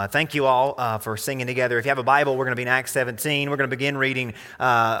Thank you all for singing together. If you have a Bible, we're going to be in Acts 17. We're going to begin reading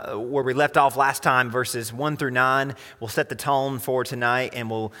where we left off last time, verses 1 through 9. We'll set the tone for tonight, and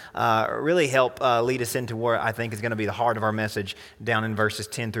we'll really help lead us into where I think is going to be the heart of our message down in verses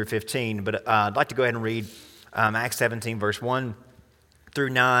 10 through 15. But I'd like to go ahead and read Acts 17, verse 1 through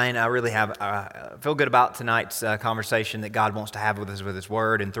 9. I really feel good about tonight's conversation that God wants to have with us with His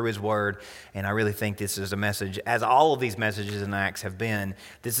Word and through His Word. And I really think this is a message, as all of these messages in Acts have been,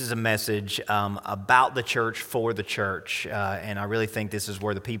 this is a message about the church for the church. And I really think this is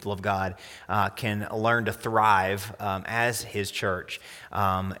where the people of God can learn to thrive as His church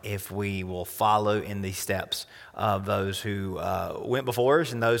if we will follow in the steps of those who went before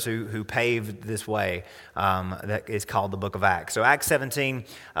us and those who paved this way that is called the book of Acts. So Acts 17,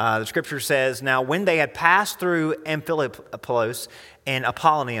 the scripture says, "Now when they had passed through Amphipolis and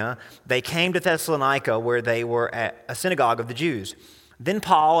Apollonia, they came to Thessalonica, where they were at a synagogue of the Jews. Then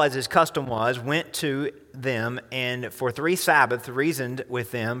Paul, as his custom was, went to them and for 3 Sabbaths reasoned with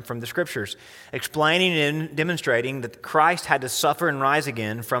them from the Scriptures, explaining and demonstrating that Christ had to suffer and rise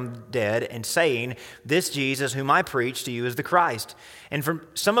again from the dead, and saying, 'This Jesus whom I preach to you is the Christ.' And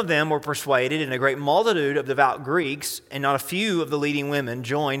some of them were persuaded, and a great multitude of devout Greeks, and not a few of the leading women,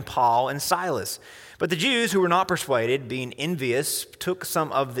 joined Paul and Silas. But the Jews who were not persuaded, being envious, took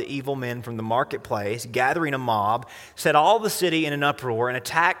some of the evil men from the marketplace, gathering a mob, set all the city in an uproar, and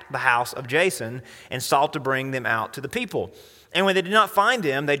attacked the house of Jason, and sought to bring them out to the people. And when they did not find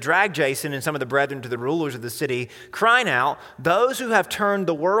them, they dragged Jason and some of the brethren to the rulers of the city, crying out, 'Those who have turned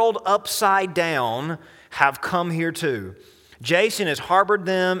the world upside down have come here too. Jason has harbored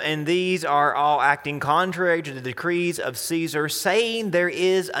them, and these are all acting contrary to the decrees of Caesar, saying there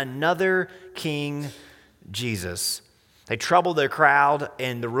is another king, Jesus.' They troubled their crowd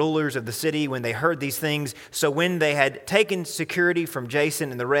and the rulers of the city when they heard these things. So when they had taken security from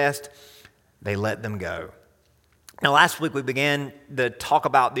Jason and the rest, they let them go." Now, last week we began to talk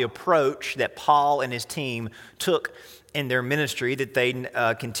about the approach that Paul and his team took in their ministry that they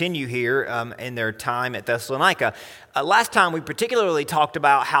continue here in their time at Thessalonica. Last time we particularly talked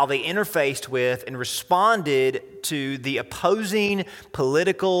about how they interfaced with and responded to the opposing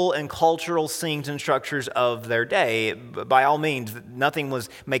political and cultural scenes and structures of their day. By all means, nothing was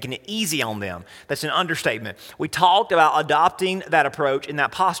making it easy on them. That's an understatement. We talked about adopting that approach and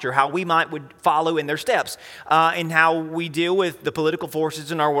that posture, how we would follow in their steps, and how we deal with the political forces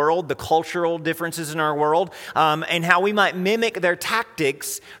in our world, the cultural differences in our world, and how we might mimic their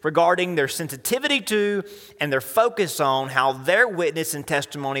tactics regarding their sensitivity to and their focus on how their witness and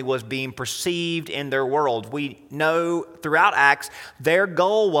testimony was being perceived in their world. We know throughout Acts, their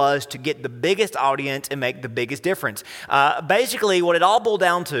goal was to get the biggest audience and make the biggest difference. Basically, what it all boiled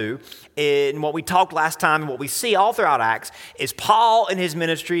down to, and what we talked last time and what we see all throughout Acts, is Paul and his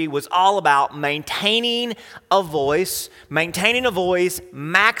ministry was all about maintaining a voice,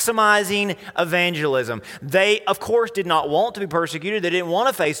 maximizing evangelism. They, of course, did not want to be persecuted. They didn't want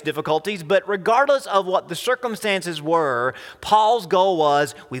to face difficulties, but regardless of what the circumstances were, Paul's goal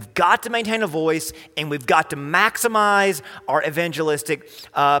was, we've got to maintain a voice and we've got to maximize our evangelistic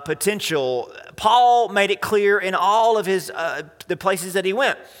potential. Paul made it clear in all of his the places that he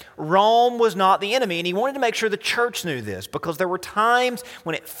went. Rome was not the enemy, and he wanted to make sure the church knew this, because there were times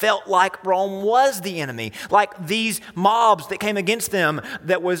when it felt like Rome was the enemy, like these mobs that came against them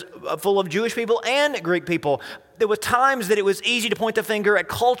that was full of Jewish people and Greek people. There were times that it was easy to point the finger at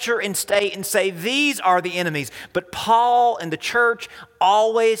culture and state and say, these are the enemies. But Paul and the church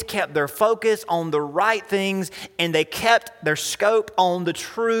always kept their focus on the right things, and they kept their scope on the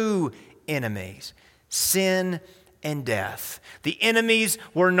true enemies, sin and death. The enemies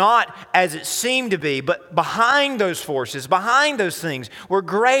were not as it seemed to be, but behind those forces, behind those things, were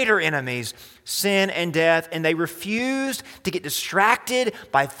greater enemies, sin and death, and they refused to get distracted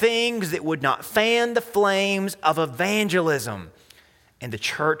by things that would not fan the flames of evangelism. And the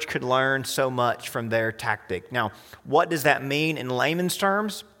church could learn so much from their tactic. Now, what does that mean in layman's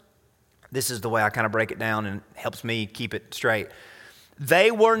terms? This is the way I kind of break it down, and it helps me keep it straight. They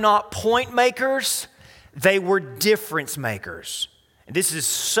were not point makers. They were difference makers. And this is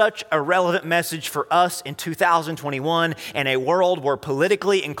such a relevant message for us in 2021 in a world where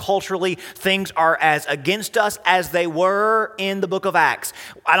politically and culturally things are as against us as they were in the book of Acts.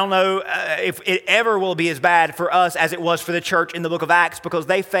 I don't know if it ever will be as bad for us as it was for the church in the book of Acts, because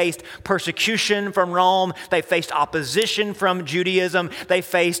they faced persecution from Rome. They faced opposition from Judaism. They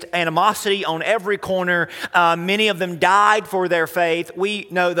faced animosity on every corner. Many of them died for their faith. We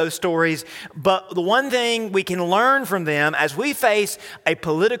know those stories. But the one thing we can learn from them as we face a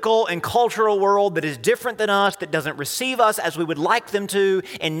political and cultural world that is different than us, that doesn't receive us as we would like them to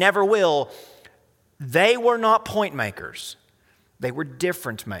and never will. They were not point makers. They were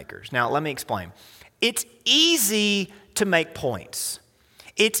difference makers. Now, let me explain. It's easy to make points.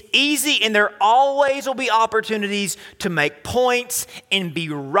 It's easy, and there always will be opportunities to make points and be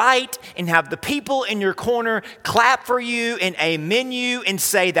right and have the people in your corner clap for you and amen you and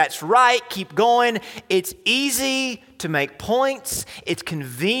say, that's right, keep going. It's easy to make points. It's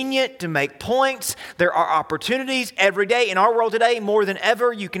convenient to make points. There are opportunities every day in our world today, more than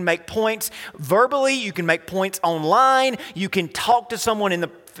ever. You can make points verbally. You can make points online. You can talk to someone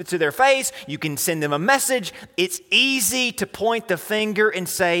to their face. You can send them a message. It's easy to point the finger and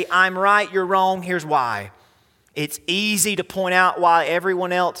say, I'm right, you're wrong, here's why. It's easy to point out why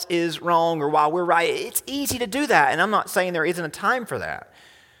everyone else is wrong or why we're right. It's easy to do that, and I'm not saying there isn't a time for that.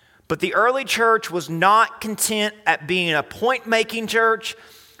 But the early church was not content at being a point-making church.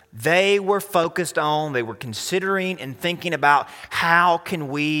 They were considering and thinking about how can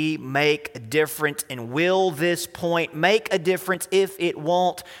we make a difference, and will this point make a difference? If it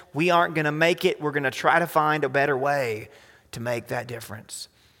won't, we aren't going to make it. We're going to try to find a better way to make that difference.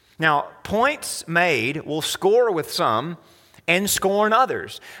 Now, points made will score with some and scorn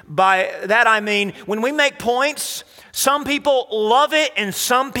others. By that I mean, when we make points, some people love it and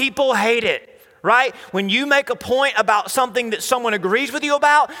some people hate it. Right? When you make a point about something that someone agrees with you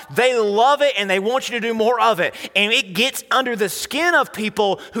about, they love it and they want you to do more of it. And it gets under the skin of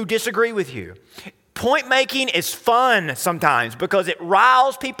people who disagree with you. Point making is fun sometimes because it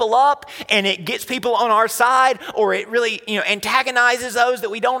riles people up and it gets people on our side, or it really, antagonizes those that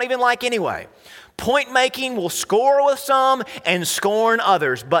we don't even like anyway. Point making will score with some and scorn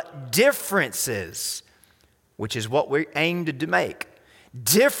others, but differences, which is what we aim to make,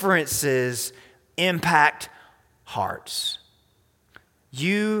 differences impact hearts.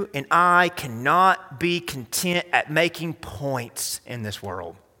 You and I cannot be content at making points in this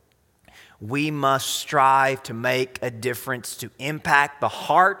world. We must strive to make a difference, to impact the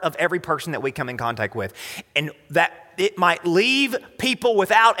heart of every person that we come in contact with. And that it might leave people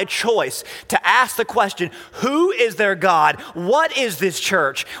without a choice to ask the question, who is their God? What is this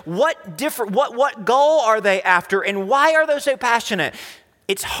church? What goal are they after? And why are they so passionate?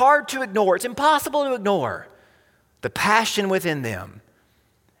 It's hard to ignore. It's impossible to ignore the passion within them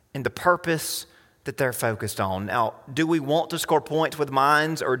and the purpose that they're focused on. Now, do we want to score points with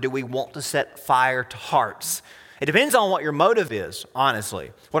minds, or do we want to set fire to hearts? It depends on what your motive is,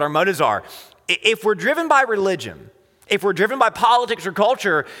 honestly, what our motives are. If we're driven by religion, if we're driven by politics or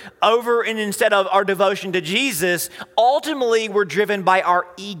culture over and instead of our devotion to Jesus, ultimately we're driven by our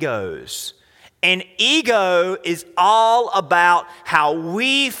egos. And ego is all about how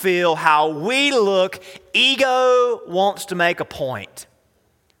we feel, how we look. Ego wants to make a point.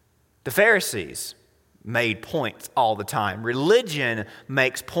 The Pharisees made points all the time. Religion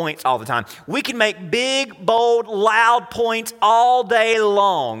makes points all the time. We can make big, bold, loud points all day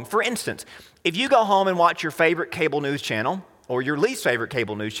long. For instance, if you go home and watch your favorite cable news channel, or your least favorite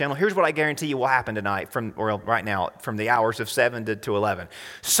cable news channel, here's what I guarantee you will happen tonight, right now, from the hours of 7 to 11.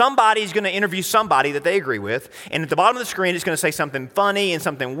 Somebody's going to interview somebody that they agree with, and at the bottom of the screen, it's going to say something funny and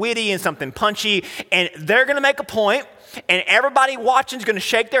something witty and something punchy, and they're going to make a point, and everybody watching is going to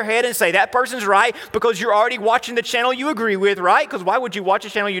shake their head and say, that person's right, because you're already watching the channel you agree with, right? Because why would you watch a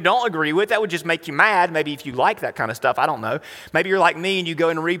channel you don't agree with? That would just make you mad. Maybe if you like that kind of stuff, I don't know. Maybe you're like me and you go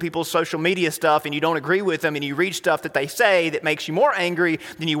and read people's social media stuff and you don't agree with them, and you read stuff that they say that makes you more angry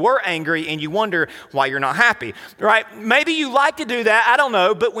than you were angry, and you wonder why you're not happy, right? Maybe you like to do that, I don't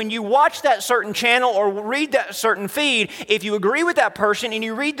know, but when you watch that certain channel or read that certain feed, if you agree with that person and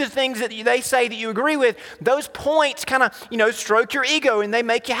you read the things that they say that you agree with, those points kind of, stroke your ego and they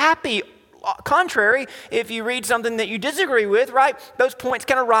make you happy. Contrary, if you read something that you disagree with, right, those points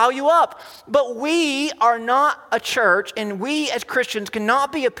kind of rile you up. But we are not a church, and we as Christians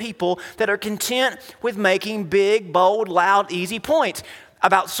cannot be a people that are content with making big, bold, loud, easy points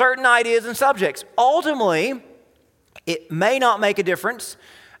about certain ideas and subjects. Ultimately, it may not make a difference.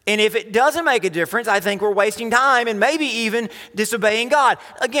 And if it doesn't make a difference, I think we're wasting time and maybe even disobeying God.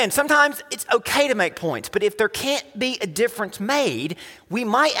 Again, sometimes it's okay to make points, but if there can't be a difference made, we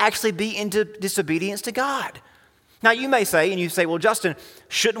might actually be into disobedience to God. Now, you may say, well, Justin,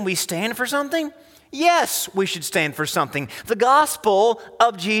 shouldn't we stand for something? Yes, we should stand for something. The gospel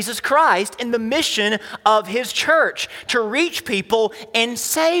of Jesus Christ and the mission of his church to reach people and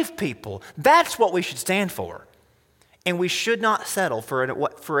save people. That's what we should stand for. And we should not settle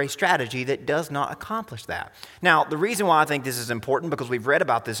for a strategy that does not accomplish that. Now, the reason why I think this is important, because we've read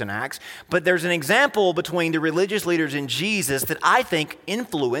about this in Acts, but there's an example between the religious leaders and Jesus that I think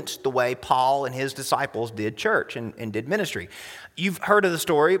influenced the way Paul and his disciples did church and did ministry. You've heard of the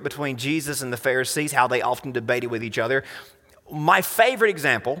story between Jesus and the Pharisees, how they often debated with each other. My favorite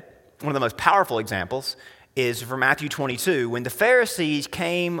example, one of the most powerful examples, is from Matthew 22, when the Pharisees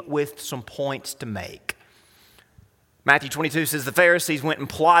came with some points to make. Matthew 22 says the Pharisees went and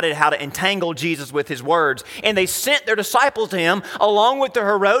plotted how to entangle Jesus with his words, and they sent their disciples to him along with the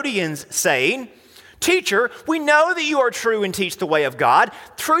Herodians, saying, "Teacher, we know that you are true and teach the way of God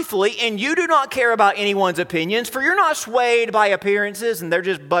truthfully, and you do not care about anyone's opinions, for you're not swayed by appearances." And they're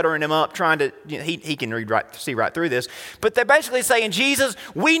just buttering him up, trying to, he can see right through this. But they're basically saying, "Jesus,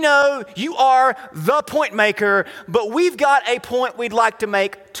 we know you are the point maker, but we've got a point we'd like to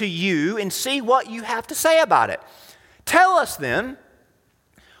make to you and see what you have to say about it. Tell us then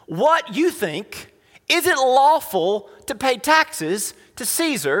what you think. Is it lawful to pay taxes to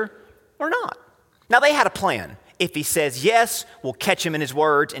Caesar or not?" Now they had a plan. If he says yes, we'll catch him in his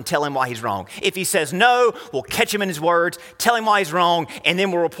words and tell him why he's wrong. If he says no, we'll catch him in his words, tell him why he's wrong, and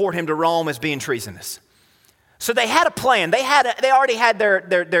then we'll report him to Rome as being treasonous. So they had a plan. They already had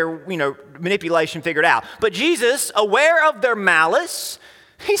their manipulation figured out. But Jesus, aware of their malice,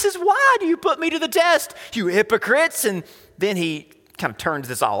 he says, "Why do you put me to the test, you hypocrites?" And then he kind of turns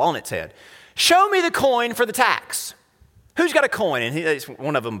this all on its head. "Show me the coin for the tax. Who's got a coin?" And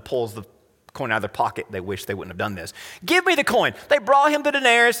one of them pulls the coin out of their pocket. They wish they wouldn't have done this. "Give me the coin." They brought him the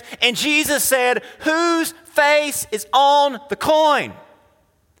denarius, and Jesus said, "Whose face is on the coin?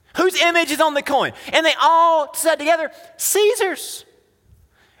 Whose image is on the coin?" And they all said together, "Caesar's."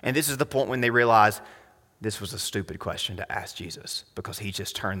 And this is the point when they realize this was a stupid question to ask Jesus, because he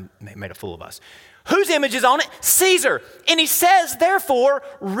just made a fool of us. "Whose image is on it?" "Caesar." And he says, "Therefore,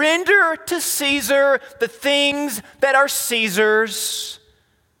 render to Caesar the things that are Caesar's.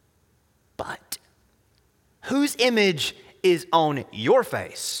 But whose image is on your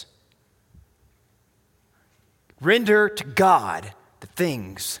face? Render to God the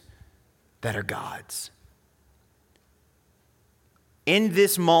things that are God's." In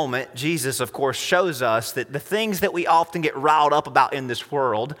this moment, Jesus, of course, shows us that the things that we often get riled up about in this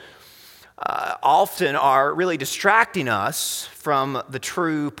world often are really distracting us from the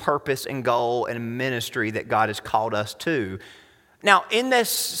true purpose and goal and ministry that God has called us to. Now, in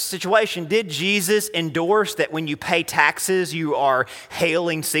this situation, did Jesus endorse that when you pay taxes, you are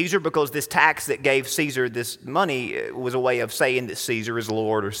hailing Caesar? Because this tax that gave Caesar this money was a way of saying that Caesar is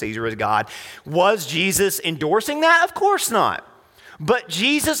Lord or Caesar is God. Was Jesus endorsing that? Of course not. But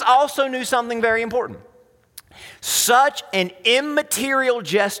Jesus also knew something very important. Such an immaterial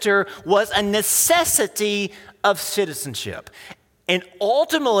gesture was a necessity of citizenship, and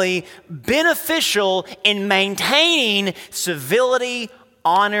ultimately beneficial in maintaining civility,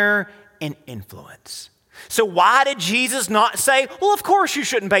 honor, and influence. So why did Jesus not say, "Well, of course you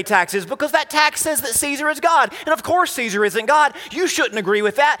shouldn't pay taxes because that tax says that Caesar is God, and of course Caesar isn't God. You shouldn't agree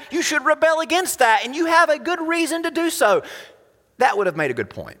with that. You should rebel against that, and you have a good reason to do so"? That would have made a good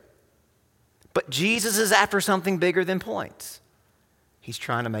point. But Jesus is after something bigger than points. He's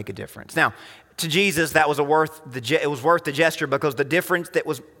trying to make a difference. Now, to Jesus, it was worth the gesture, because the difference that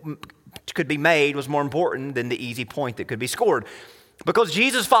could be made was more important than the easy point that could be scored. Because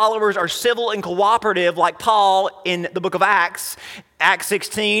Jesus' followers are civil and cooperative, like Paul in the book of Acts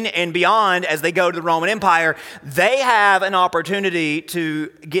 16 and beyond, as they go to the Roman Empire, they have an opportunity to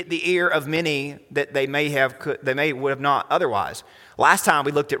get the ear of many that they would have not otherwise. Last time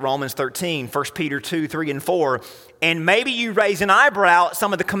we looked at Romans 13, 1 Peter 2, 3, and 4, and maybe you raise an eyebrow at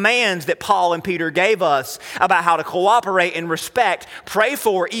some of the commands that Paul and Peter gave us about how to cooperate and respect, pray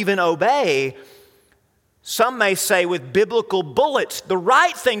for, even obey. Some may say with biblical bullets, the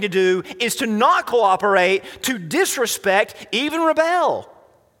right thing to do is to not cooperate, to disrespect, even rebel.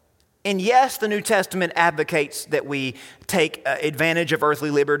 And yes, the New Testament advocates that we take advantage of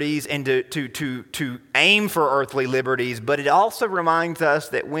earthly liberties and to aim for earthly liberties, but it also reminds us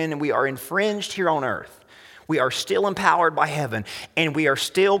that when we are infringed here on earth, we are still empowered by heaven, and we are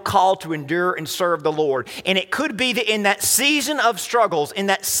still called to endure and serve the Lord. And it could be that in that season of struggles, in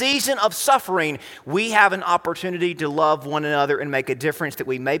that season of suffering, we have an opportunity to love one another and make a difference that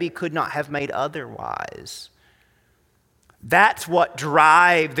we maybe could not have made otherwise. That's what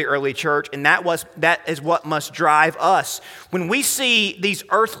drive the early church, and that is what must drive us. When we see these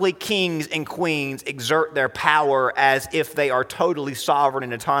earthly kings and queens exert their power as if they are totally sovereign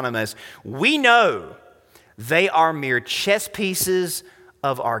and autonomous, we know they are mere chess pieces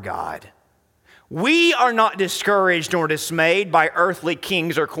of our God. We are not discouraged nor dismayed by earthly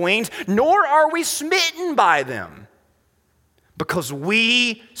kings or queens, nor are we smitten by them, because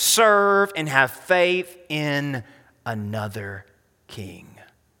we serve and have faith in another king.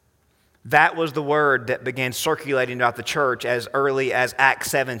 That was the word that began circulating throughout the church as early as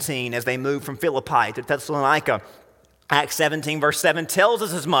Acts 17, as they moved from Philippi to Thessalonica. Acts 17 verse 7 tells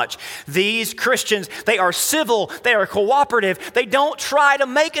us as much. These Christians, they are civil, they are cooperative, they don't try to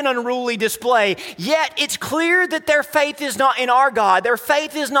make an unruly display, yet it's clear that their faith is not in our God, their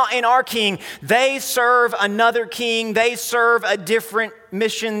faith is not in our king. They serve another king, they serve a different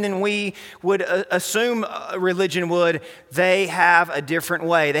mission than we would assume religion would. They have a different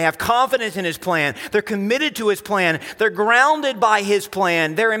way. They have confidence in his plan, they're committed to his plan, they're grounded by his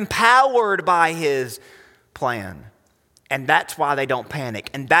plan, they're empowered by his plan. And that's why they don't panic,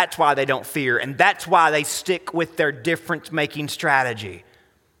 and that's why they don't fear, and that's why they stick with their difference-making strategy,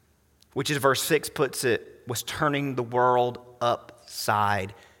 which, as verse 6 puts it, was turning the world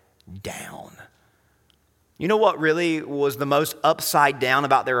upside down. You know what really was the most upside down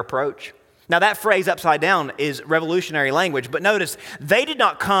about their approach? Now, that phrase upside down is revolutionary language, but notice they did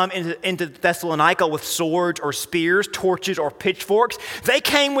not come into Thessalonica with swords or spears, torches or pitchforks. They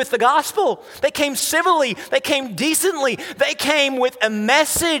came with the gospel. They came civilly. They came decently. They came with a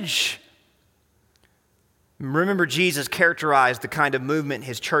message. Remember, Jesus characterized the kind of movement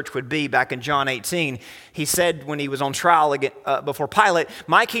his church would be back in John 18. He said when he was on trial before Pilate,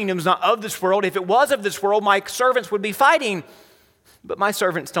 "My kingdom's not of this world. If it was of this world, my servants would be fighting. But my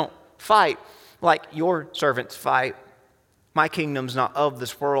servants don't fight like your servants fight. My kingdom's not of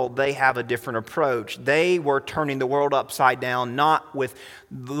this world." They have a different approach. They were turning the world upside down, not with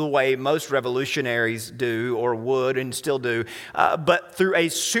the way most revolutionaries do or would and still do, but through a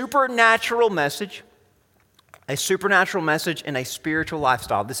supernatural message and a spiritual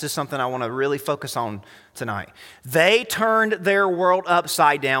lifestyle. This is something I want to really focus on tonight. They turned their world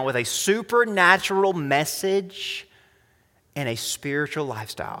upside down with a supernatural message and a spiritual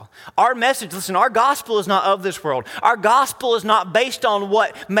lifestyle. Our message, listen, our gospel is not of this world. Our gospel is not based on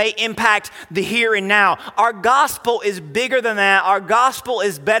what may impact the here and now. Our gospel is bigger than that. Our gospel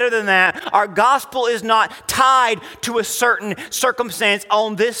is better than that. Our gospel is not tied to a certain circumstance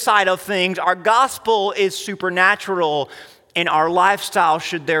on this side of things. Our gospel is supernatural, and our lifestyle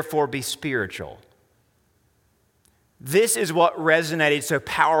should therefore be spiritual. This is what resonated so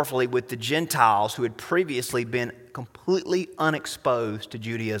powerfully with the Gentiles who had previously been completely unexposed to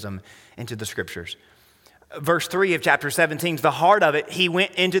Judaism and to the scriptures. Verse 3 of chapter 17 is the heart of it. He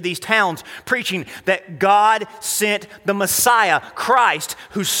went into these towns preaching that God sent the Messiah, Christ,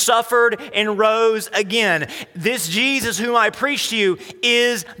 who suffered and rose again. This Jesus whom I preach to you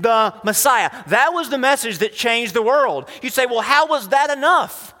is the Messiah. That was the message that changed the world. You say, well, how was that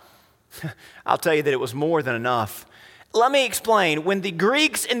enough? I'll tell you that it was more than enough. Let me explain. When the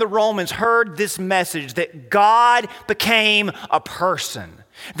Greeks and the Romans heard this message that God became a person,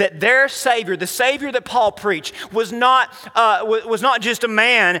 that their Savior, the Savior that Paul preached, was not just a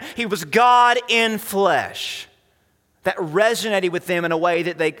man, he was God in flesh. That resonated with them in a way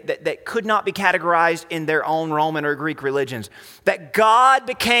that could not be categorized in their own Roman or Greek religions. That God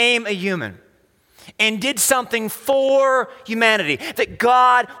became a human and did something for humanity. That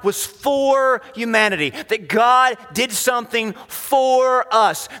God was for humanity. That God did something for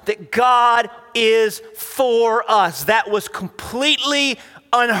us. That God is for us. That was completely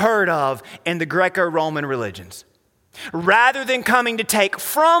unheard of in the Greco-Roman religions. Rather than coming to take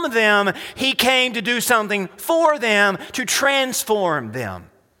from them, he came to do something for them, to transform them.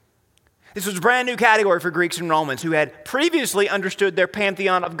 This was a brand new category for Greeks and Romans who had previously understood their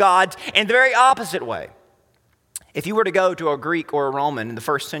pantheon of gods in the very opposite way. If you were to go to a Greek or a Roman in the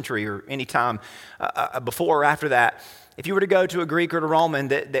first century or any time before or after that, if you were to go to a Greek or a Roman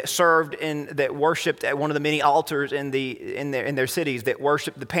that worshipped at one of the many altars in their cities, that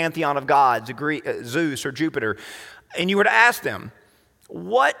worshipped the pantheon of gods, Zeus or Jupiter, and you were to ask them,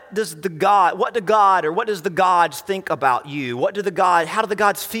 what does the gods think about you? How do the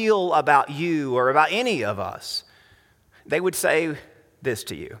gods feel about you or about any of us? They would say this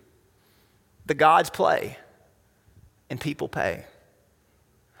to you: the gods play and people pay.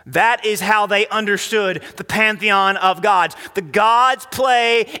 That is how they understood the pantheon of gods. The gods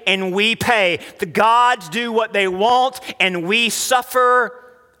play and we pay. The gods do what they want and we suffer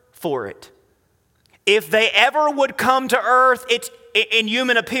for it. If they ever would come to earth, it's in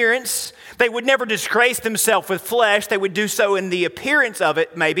human appearance. They would never disgrace themselves with flesh. They would do so in the appearance of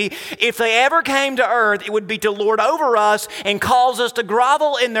it, maybe. If they ever came to earth, it would be to lord over us and cause us to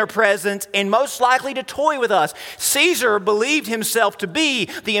grovel in their presence and most likely to toy with us. Caesar believed himself to be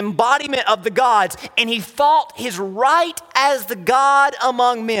the embodiment of the gods, and he thought his right as the God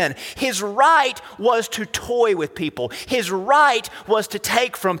among men. His right was to toy with people. His right was to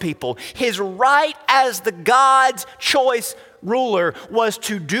take from people. His right as the God's choice ruler was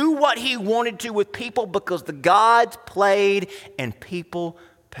to do what he wanted to with people because the gods played and people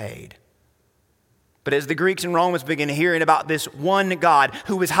paid. But as the Greeks and Romans began hearing about this one God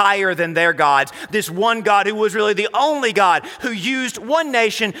who was higher than their gods, this one God who was really the only God, who used one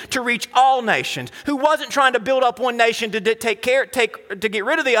nation to reach all nations, who wasn't trying to build up one nation to get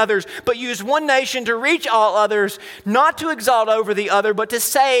rid of the others, but used one nation to reach all others, not to exalt over the other, but to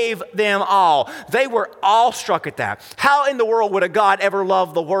save them all. They were awestruck at that. How in the world would a God ever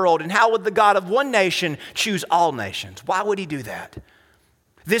love the world? And how would the God of one nation choose all nations? Why would he do that?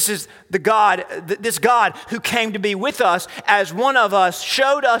 This is this God who came to be with us as one of us,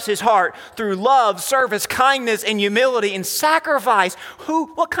 showed us his heart through love, service, kindness, and humility and sacrifice.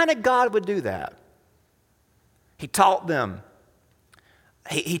 What kind of God would do that? He taught them.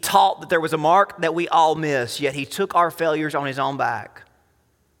 He taught that there was a mark that we all miss, yet he took our failures on his own back.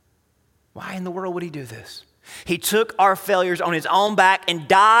 Why in the world would he do this? He took our failures on his own back and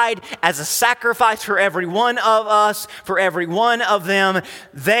died as a sacrifice for every one of us, for every one of them.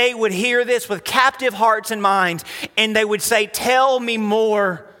 They would hear this with captive hearts and minds, and they would say, "Tell me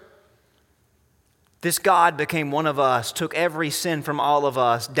more." This God became one of us, took every sin from all of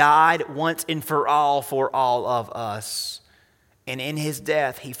us, died once and for all of us. And in his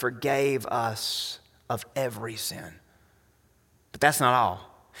death, he forgave us of every sin. But that's not all.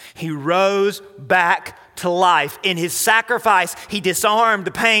 He rose back to life. In his sacrifice, he disarmed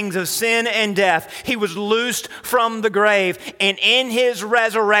the pangs of sin and death. He was loosed from the grave. And in his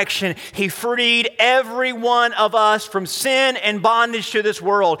resurrection, he freed every one of us from sin and bondage to this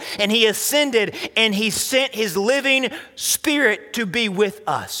world. And he ascended and he sent his living spirit to be with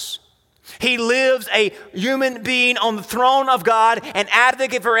us. He lives a human being on the throne of God, an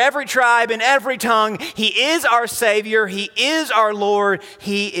advocate for every tribe and every tongue. He is our Savior. He is our Lord.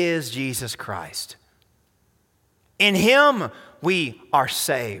 He is Jesus Christ. In him we are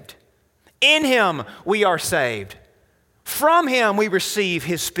saved. In him we are saved. From him we receive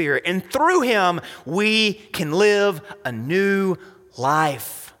his Spirit, and through him we can live a new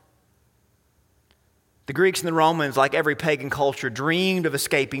life. The Greeks and the Romans, like every pagan culture, dreamed of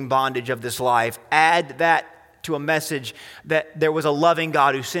escaping bondage of this life. Add that to a message that there was a loving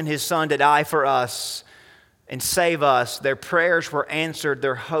God who sent his Son to die for us and save us. Their prayers were answered.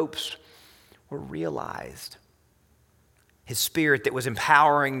 Their hopes were realized. His Spirit that was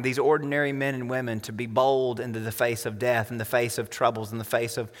empowering these ordinary men and women to be bold into the face of death, in the face of troubles, in the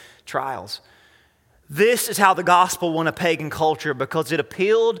face of trials. This is how the gospel won a pagan culture, because it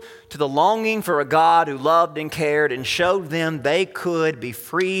appealed to the longing for a God who loved and cared and showed them they could be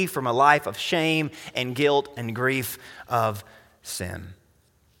free from a life of shame and guilt and grief of sin.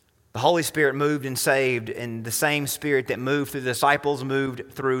 The Holy Spirit moved and saved, and the same Spirit that moved through the disciples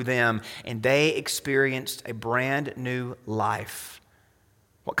moved through them, and they experienced a brand new life.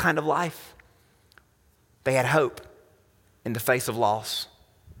 What kind of life? They had hope in the face of loss.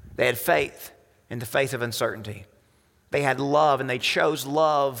 They had faith in the face of uncertainty. They had love, and they chose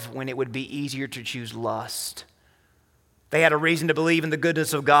love when it would be easier to choose lust. They had a reason to believe in the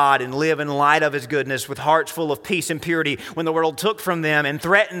goodness of God and live in light of his goodness with hearts full of peace and purity. When the world took from them and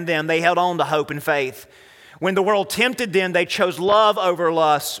threatened them, they held on to hope and faith. When the world tempted them, they chose love over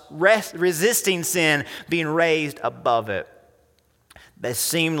lust, resisting sin, being raised above it. That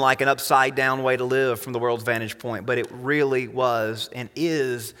seemed like an upside down way to live from the world's vantage point, but it really was and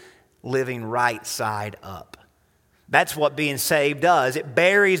is living right side up. That's what being saved does. It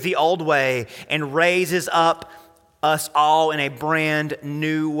buries the old way and raises up us all in a brand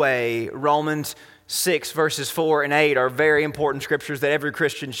new way. Romans 6 verses 4 and 8 are very important scriptures that every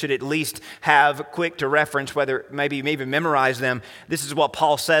Christian should at least have quick to reference, whether maybe even memorize them. This is what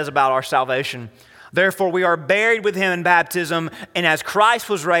Paul says about our salvation. Therefore, we are buried with him in baptism, and as Christ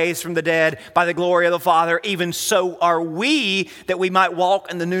was raised from the dead by the glory of the Father, even so are we, that we might walk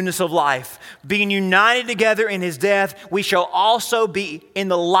in the newness of life. Being united together in his death, we shall also be in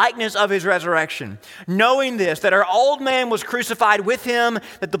the likeness of his resurrection. Knowing this, that our old man was crucified with him,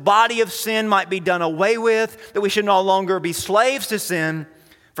 that the body of sin might be done away with, that we should no longer be slaves to sin.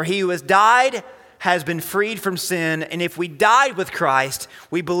 For he who has died has been freed from sin, and if we died with Christ,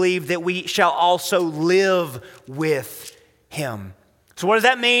 we believe that we shall also live with him. So what does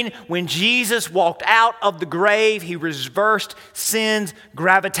that mean? When Jesus walked out of the grave, he reversed sin's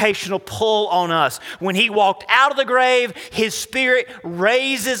gravitational pull on us. When he walked out of the grave, his Spirit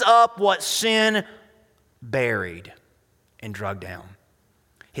raises up what sin buried and drug down.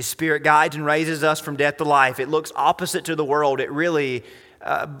 His Spirit guides and raises us from death to life. It looks opposite to the world.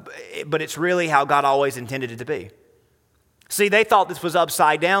 But it's really how God always intended it to be. See, they thought this was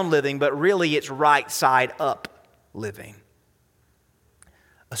upside down living, but really it's right side up living.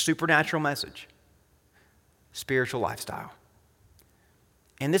 A supernatural message, spiritual lifestyle.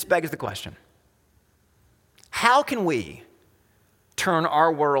 And this begs the question, how can we turn our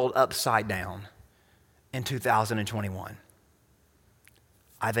world upside down in 2021?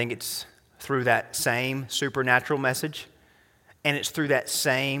 I think it's through that same supernatural message, and it's through that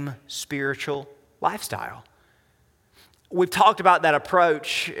same spiritual lifestyle. We've talked about that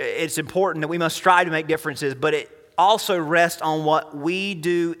approach. It's important that we must strive to make differences, but it also rests on what we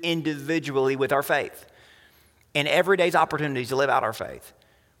do individually with our faith and everyday's opportunities to live out our faith.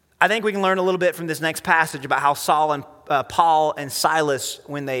 I think we can learn a little bit from this next passage about how Paul and Silas,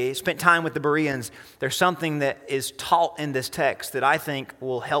 when they spent time with the Bereans, there's something that is taught in this text that I think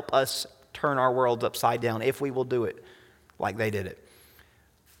will help us turn our worlds upside down if we will do it like they did it.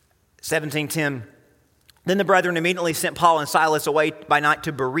 17:10, then the brethren immediately sent Paul and Silas away by night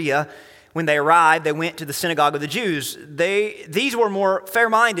to Berea. When they arrived, they went to the synagogue of the Jews. These were more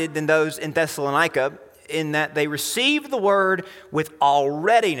fair-minded than those in Thessalonica, in that they received the word with all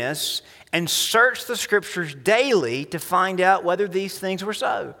readiness and searched the scriptures daily to find out whether these things were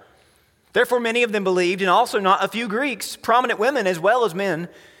so. Therefore many of them believed, and also not a few Greeks, prominent women as well as men.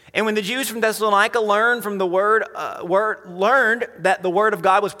 And when the Jews from Thessalonica learned that the word of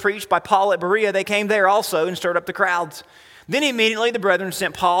God was preached by Paul at Berea, they came there also and stirred up the crowds. Then immediately the brethren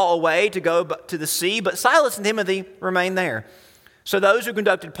sent Paul away to go to the sea, but Silas and Timothy remained there. So those who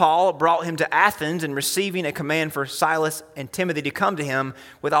conducted Paul brought him to Athens, and receiving a command for Silas and Timothy to come to him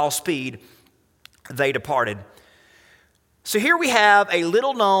with all speed, they departed. So here we have a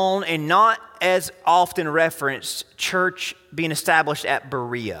little known and not as often referenced church being established at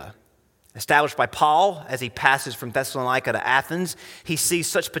Berea. Established by Paul as he passes from Thessalonica to Athens. He sees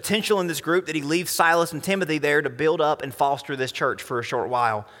such potential in this group that he leaves Silas and Timothy there to build up and foster this church for a short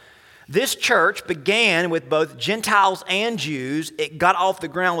while. This church began with both Gentiles and Jews. It got off the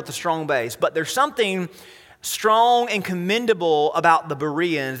ground with a strong base. But there's something strong and commendable about the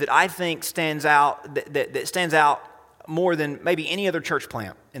Bereans that I think stands out, that stands out more than maybe any other church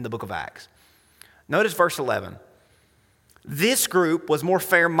plant in the book of Acts. Notice verse 11. This group was more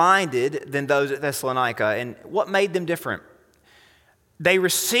fair-minded than those at Thessalonica. And what made them different? They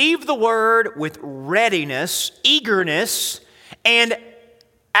received the word with readiness, eagerness, and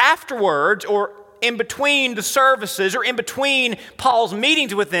afterwards, or in between the services, or in between Paul's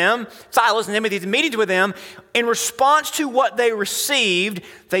meetings with them, Silas and Timothy's meetings with them, in response to what they received,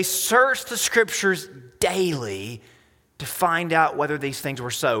 they searched the scriptures daily to find out whether these things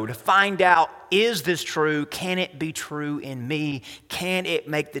were so, to find out, is this true? Can it be true in me? Can it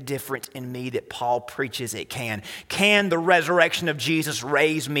make the difference in me that Paul preaches it can? Can the resurrection of Jesus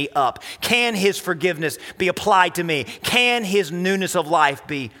raise me up? Can his forgiveness be applied to me? Can his newness of life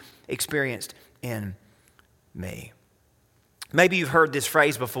be experienced in me? Maybe you've heard this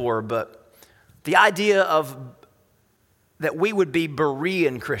phrase before, but the idea of that we would be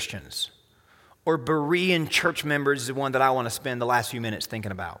Berean Christians or Berean church members is the one that I want to spend the last few minutes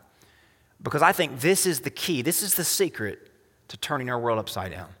thinking about. Because I think this is the key. This is the secret to turning our world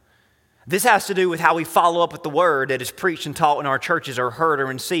upside down. This has to do with how we follow up with the word that is preached and taught in our churches or heard or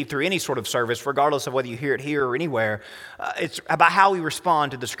received through any sort of service, regardless of whether you hear it here or anywhere. It's about how we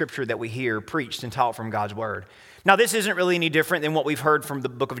respond to the scripture that we hear preached and taught from God's word. Now, this isn't really any different than what we've heard from the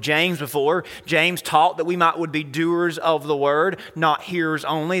book of James before. James taught that we would be doers of the word, not hearers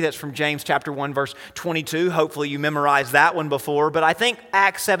only. That's from James chapter 1, verse 22. Hopefully you memorized that one before. But I think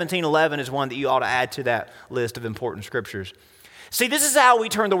Acts 17:11 is one that you ought to add to that list of important scriptures. See, this is how we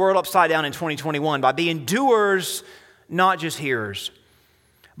turn the world upside down in 2021, by being doers, not just hearers.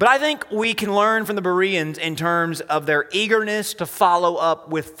 But I think we can learn from the Bereans in terms of their eagerness to follow up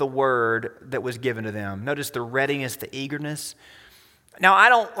with the word that was given to them. Notice the readiness, the eagerness. Now, I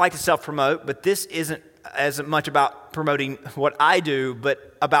don't like to self-promote, but this isn't as much about promoting what I do,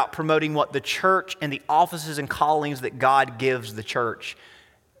 but about promoting what the church and the offices and callings that God gives the church,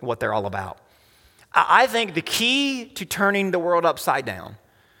 what they're all about. I think the key to turning the world upside down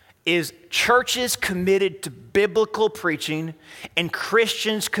is churches committed to biblical preaching and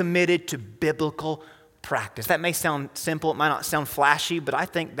Christians committed to biblical practice. That may sound simple, it might not sound flashy, but I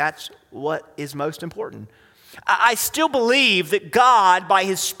think that's what is most important. I still believe that God, by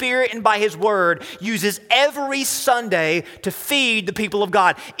His Spirit and by His Word, uses every Sunday to feed the people of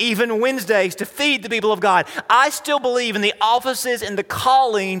God, even Wednesdays to feed the people of God. I still believe in the offices and the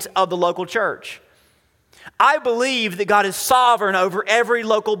callings of the local church. I believe that God is sovereign over every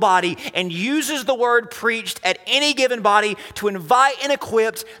local body and uses the Word preached at any given body to invite and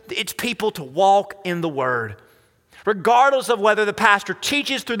equip its people to walk in the Word. Regardless of whether the pastor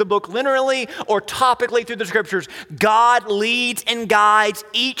teaches through the book linearly or topically through the Scriptures, God leads and guides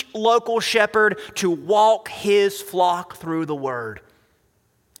each local shepherd to walk his flock through the Word.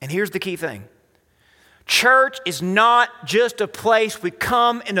 And here's the key thing. Church is not just a place we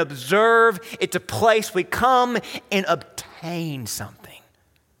come and observe. It's a place we come and obtain something.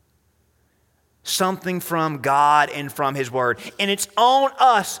 Something from God and from His Word. And it's on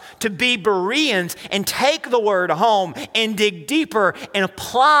us to be Bereans and take the Word home and dig deeper and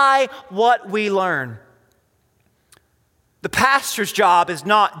apply what we learn. The pastor's job is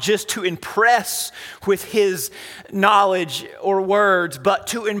not just to impress with his knowledge or words, but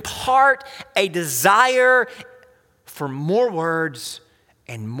to impart a desire for more words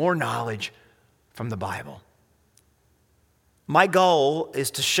and more knowledge from the Bible. My goal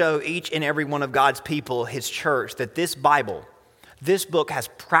is to show each and every one of God's people, His church, that this Bible, this book has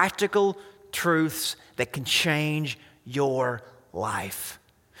practical truths that can change your life,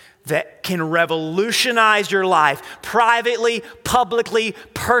 that can revolutionize your life privately, publicly,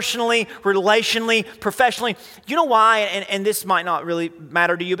 personally, relationally, professionally. You know why, and this might not really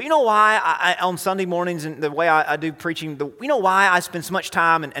matter to you, but you know why I on Sunday mornings and the way I do preaching, you know why I spend so much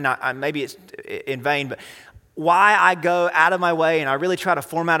time, and I maybe it's in vain, but why I go out of my way and I really try to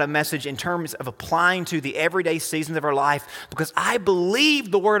format a message in terms of applying to the everyday seasons of our life, because I believe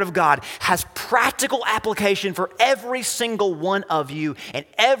the Word of God has practical application for every single one of you and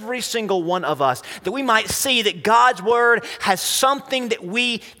every single one of us, that we might see that God's Word has something that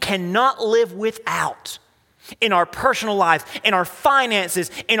we cannot live without in our personal lives, in our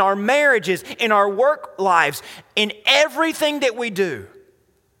finances, in our marriages, in our work lives, in everything that we do.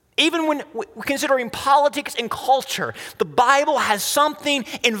 Even when we're considering politics and culture, the Bible has something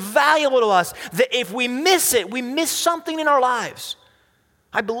invaluable to us that if we miss it, we miss something in our lives.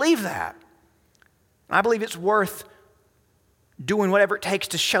 I believe that. I believe it's worth doing whatever it takes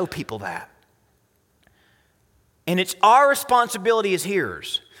to show people that. And it's our responsibility as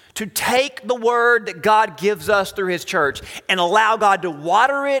hearers to take the Word that God gives us through His church and allow God to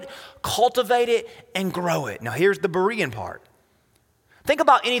water it, cultivate it, and grow it. Now here's the Berean part. Think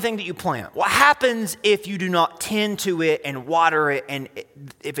about anything that you plant. What happens if you do not tend to it and water it, and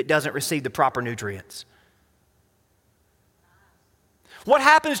if it doesn't receive the proper nutrients? What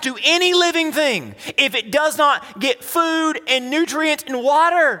happens to any living thing if it does not get food and nutrients and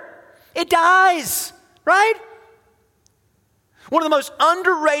water? It dies, right? One of the most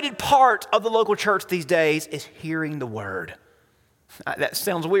underrated parts of the local church these days is hearing the Word. That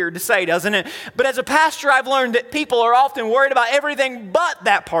sounds weird to say, doesn't it? But as a pastor, I've learned that people are often worried about everything but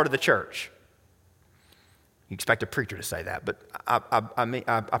that part of the church. You expect a preacher to say that, but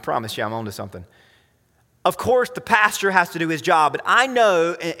I promise you I'm on to something. Of course, the pastor has to do his job, but I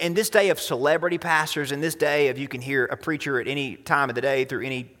know in this day of celebrity pastors, in this day of you can hear a preacher at any time of the day through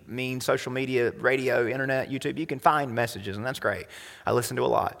any means, social media, radio, internet, YouTube, you can find messages, and that's great. I listen to a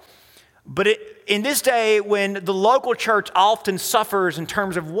lot. But in this day when the local church often suffers in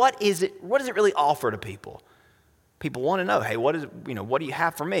terms of what does it really offer to people? People want to know, hey, what do you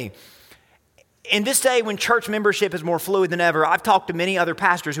have for me? In this day when church membership is more fluid than ever, I've talked to many other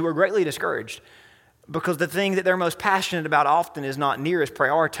pastors who are greatly discouraged because the thing that they're most passionate about often is not near as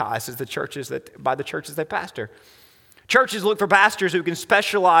prioritized as by the churches they pastor. Churches look for pastors who can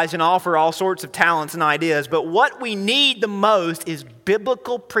specialize and offer all sorts of talents and ideas, but what we need the most is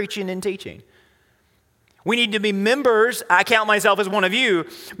biblical preaching and teaching. We need to be members, I count myself as one of you,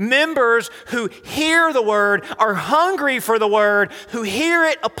 members who hear the Word, are hungry for the Word, who hear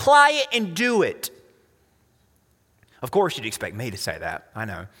it, apply it, and do it. Of course, you'd expect me to say that, I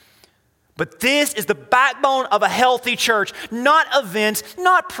know. But this is the backbone of a healthy church, not events,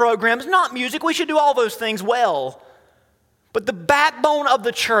 not programs, not music. We should do all those things well. But the backbone of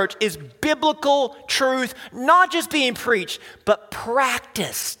the church is biblical truth, not just being preached, but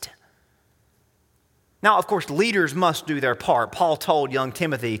practiced. Now, of course, leaders must do their part. Paul told young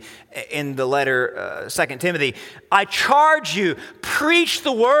Timothy in the letter 2 Timothy, I charge you, preach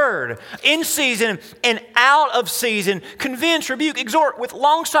the word in season and out of season. Convince, rebuke, exhort with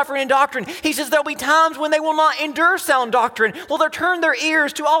long-suffering and doctrine. He says there'll be times when they will not endure sound doctrine. Well, they'll turn their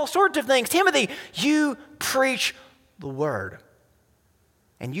ears to all sorts of things. Timothy, you preach the word.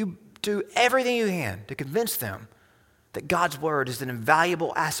 And you do everything you can to convince them that God's word is an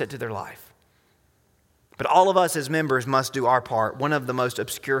invaluable asset to their life. But all of us as members must do our part. One of the most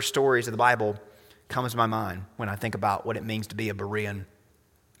obscure stories of the Bible comes to my mind when I think about what it means to be a Berean.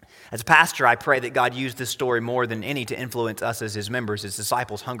 As a pastor, I pray that God used this story more than any to influence us as his members, his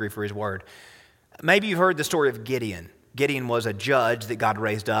disciples hungry for his word. Maybe you've heard the story of Gideon. Gideon was a judge that God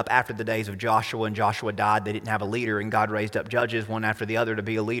raised up after the days of Joshua, and Joshua died. They didn't have a leader, and God raised up judges one after the other to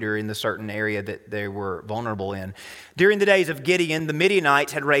be a leader in the certain area that they were vulnerable in. During the days of Gideon, the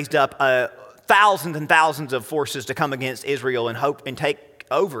Midianites had raised up thousands and thousands of forces to come against Israel and take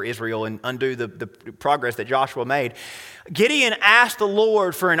over Israel and undo the progress that Joshua made. Gideon asked the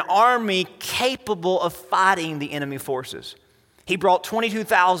Lord for an army capable of fighting the enemy forces. He brought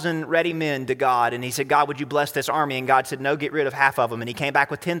 22,000 ready men to God, and he said, God, would you bless this army? And God said, no, get rid of half of them. And he came back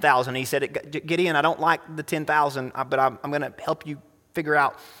with 10,000. He said, Gideon, I don't like the 10,000, but I'm going to help you figure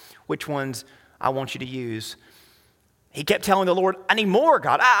out which ones I want you to use. He kept telling the Lord, I need more,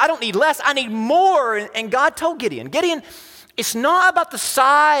 God. I don't need less. I need more. And God told Gideon, it's not about the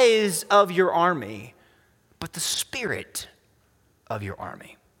size of your army, but the spirit of your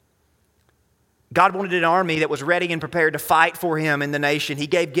army. God wanted an army that was ready and prepared to fight for him in the nation. He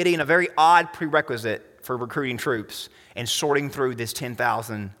gave Gideon a very odd prerequisite for recruiting troops and sorting through this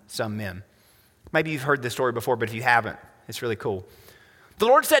 10,000 some men. Maybe you've heard this story before, but if you haven't, it's really cool. The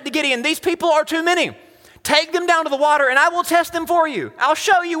Lord said to Gideon, these people are too many. Take them down to the water and I will test them for you. I'll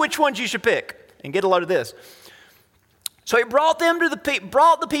show you which ones you should pick. And get a load of this. So he brought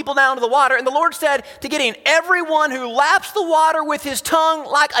the people down to the water, and the Lord said to Gideon, everyone who laps the water with his tongue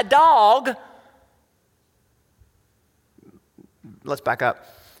like a dog, let's back up.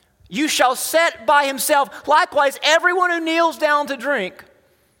 You shall set by himself. Likewise, everyone who kneels down to drink.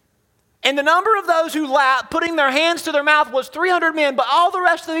 And the number of those who lapped, putting their hands to their mouth, was 300 men, but all the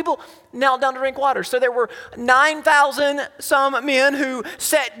rest of the people knelt down to drink water. So there were 9,000 some men who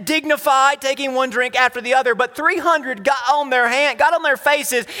sat dignified, taking one drink after the other, but 300 got on their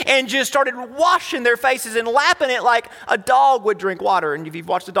faces and just started washing their faces and lapping it like a dog would drink water. And if you've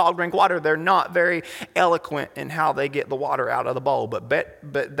watched a dog drink water, they're not very eloquent in how they get the water out of the bowl, but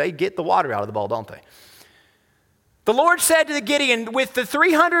they get the water out of the bowl, don't they? The Lord said to Gideon, with the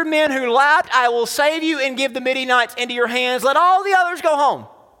 300 men who lapped, I will save you and give the Midianites into your hands. Let all the others go home.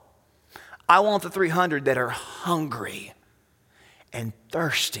 I want the 300 that are hungry and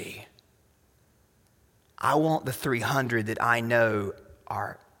thirsty. I want the 300 that I know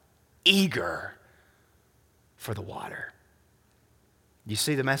are eager for the water. You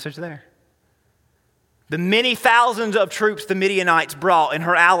see the message there? The many thousands of troops the Midianites brought and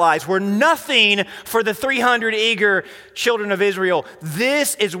her allies were nothing for the 300 eager children of Israel.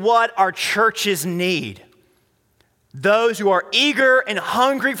 This is what our churches need. Those who are eager and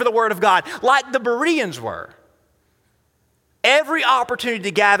hungry for the word of God, like the Bereans were. Every opportunity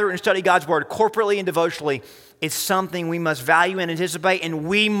to gather and study God's word corporately and devotionally is something we must value and anticipate, and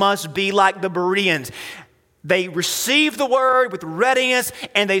we must be like the Bereans. They receive the word with readiness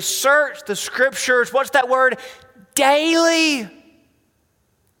and they search the scriptures. What's that word? Daily.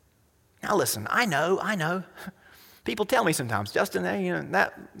 Now listen, I know. People tell me sometimes, Justin,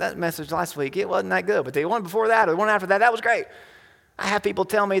 that message last week, it wasn't that good. But the one before that or the one after that was great. I have people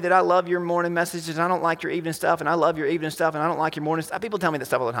tell me that I love your morning messages and I don't like your evening stuff, and I love your evening stuff and I don't like your morning stuff. People tell me that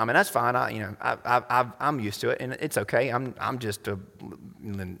stuff all the time, and that's fine. I'm used to it, and it's okay. I'm just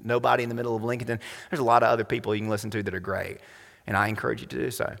nobody in the middle of Lincoln. There's a lot of other people you can listen to that are great, and I encourage you to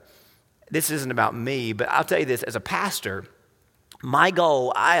do so. This isn't about me, but I'll tell you this: as a pastor, my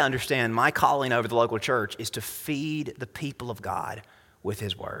goal, I understand, my calling over the local church is to feed the people of God with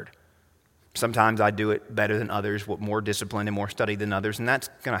His Word. Sometimes I do it better than others, with more discipline and more study than others, and that's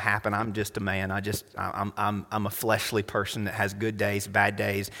going to happen. I'm just a man. I'm a fleshly person that has good days, bad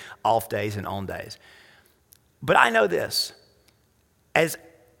days, off days, and on days. But I know this: as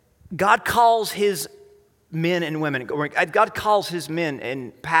God calls His men and women, God calls His men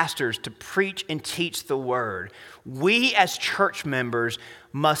and pastors to preach and teach the Word, we as church members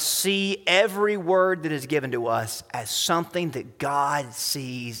must see every word that is given to us as something that God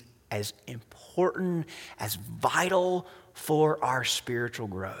sees as important, as vital for our spiritual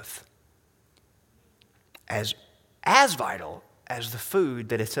growth. As vital as the food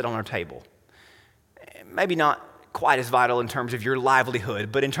that is set on our table. Maybe not quite as vital in terms of your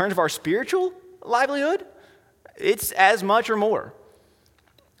livelihood, but in terms of our spiritual livelihood, it's as much or more.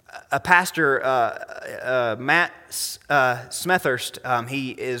 a pastor, Matt Smethurst,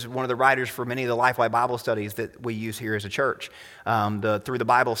 he is one of the writers for many of the Lifeway Bible studies that we use here as a church, through the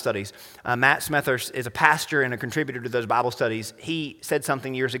Bible studies. Matt Smethurst is a pastor and a contributor to those Bible studies. He said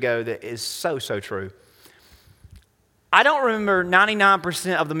something years ago that is so, so true. I don't remember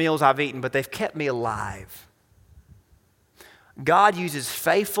 99% of the meals I've eaten, but they've kept me alive. God uses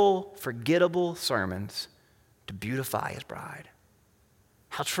faithful, forgettable sermons to beautify his bride.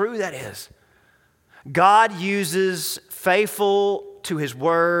 How true that is. God uses faithful to his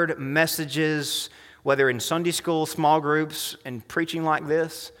word messages, whether in Sunday school, small groups, and preaching like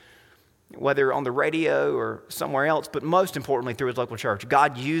this, whether on the radio or somewhere else, but most importantly through his local church.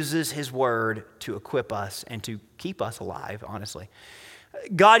 God uses his word to equip us and to keep us alive, honestly.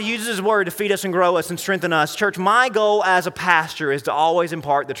 God uses his word to feed us and grow us and strengthen us. Church, my goal as a pastor is to always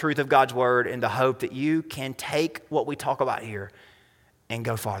impart the truth of God's word in the hope that you can take what we talk about here and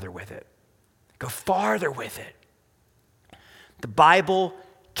go farther with it. Go farther with it. The Bible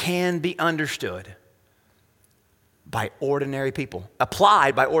can be understood by ordinary people,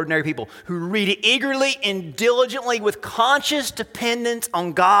 applied by ordinary people who read it eagerly and diligently with conscious dependence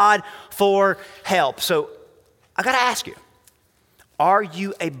on God for help. So I got to ask you, are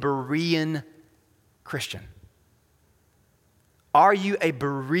you a Berean Christian? Are you a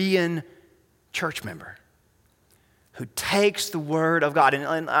Berean church member who takes the word of God?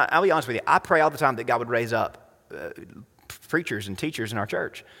 And I'll be honest with you, I pray all the time that God would raise up preachers and teachers in our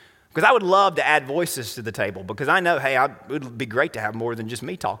church. Because I would love to add voices to the table, because I know, hey, it would be great to have more than just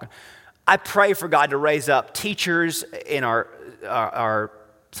me talking. I pray for God to raise up teachers in our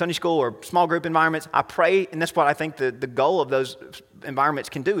Sunday school or small group environments. I pray, and that's what I think the goal of those environments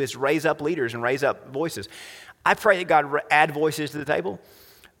can do, is raise up leaders and raise up voices. I pray that God add voices to the table.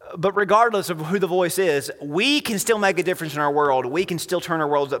 But regardless of who the voice is, we can still make a difference in our world. We can still turn our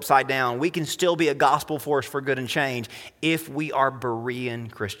worlds upside down. We can still be a gospel force for good and change if we are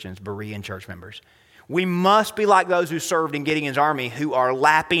Berean Christians, Berean church members. We must be like those who served in Gideon's army, who are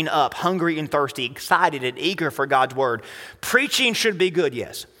lapping up, hungry and thirsty, excited and eager for God's word. Preaching should be good,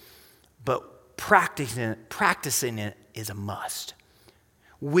 yes, but practicing it is a must.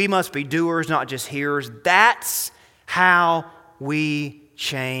 We must be doers, not just hearers. That's how we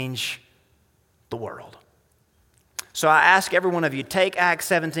change the world. So I ask every one of you, take Acts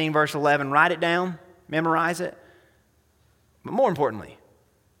 17, verse 11, write it down, memorize it. But more importantly,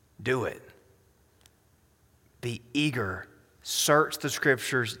 do it. Be eager. Search the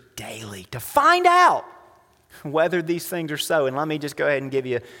scriptures daily to find out whether these things are so. And let me just go ahead and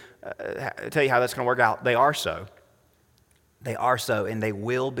tell you how that's going to work out. They are so. They are so, and they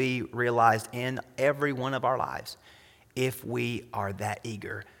will be realized in every one of our lives if we are that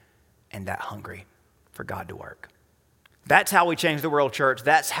eager and that hungry for God to work. That's how we change the world, church.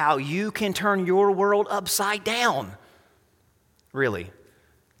 That's how you can turn your world upside down. Really,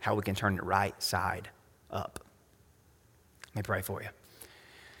 how we can turn it right side up. Let me pray for you.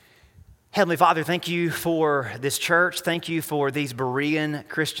 Heavenly Father, thank you for this church. Thank you for these Berean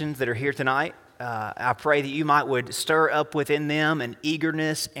Christians that are here tonight. I pray that you would stir up within them an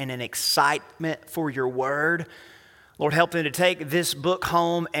eagerness and an excitement for your word. Lord, help them to take this book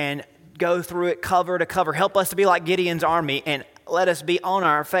home and go through it cover to cover. Help us to be like Gideon's army, and let us be on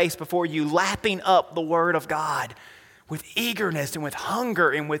our face before you, lapping up the word of God with eagerness and with hunger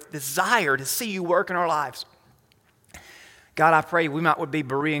and with desire to see you work in our lives. God, I pray we would be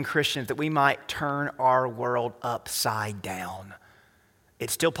Berean Christians, that we might turn our world upside down.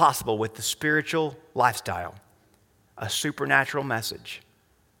 It's still possible with the spiritual lifestyle, a supernatural message.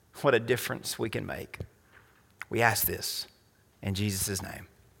 What a difference we can make. We ask this in Jesus' name.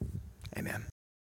 Amen.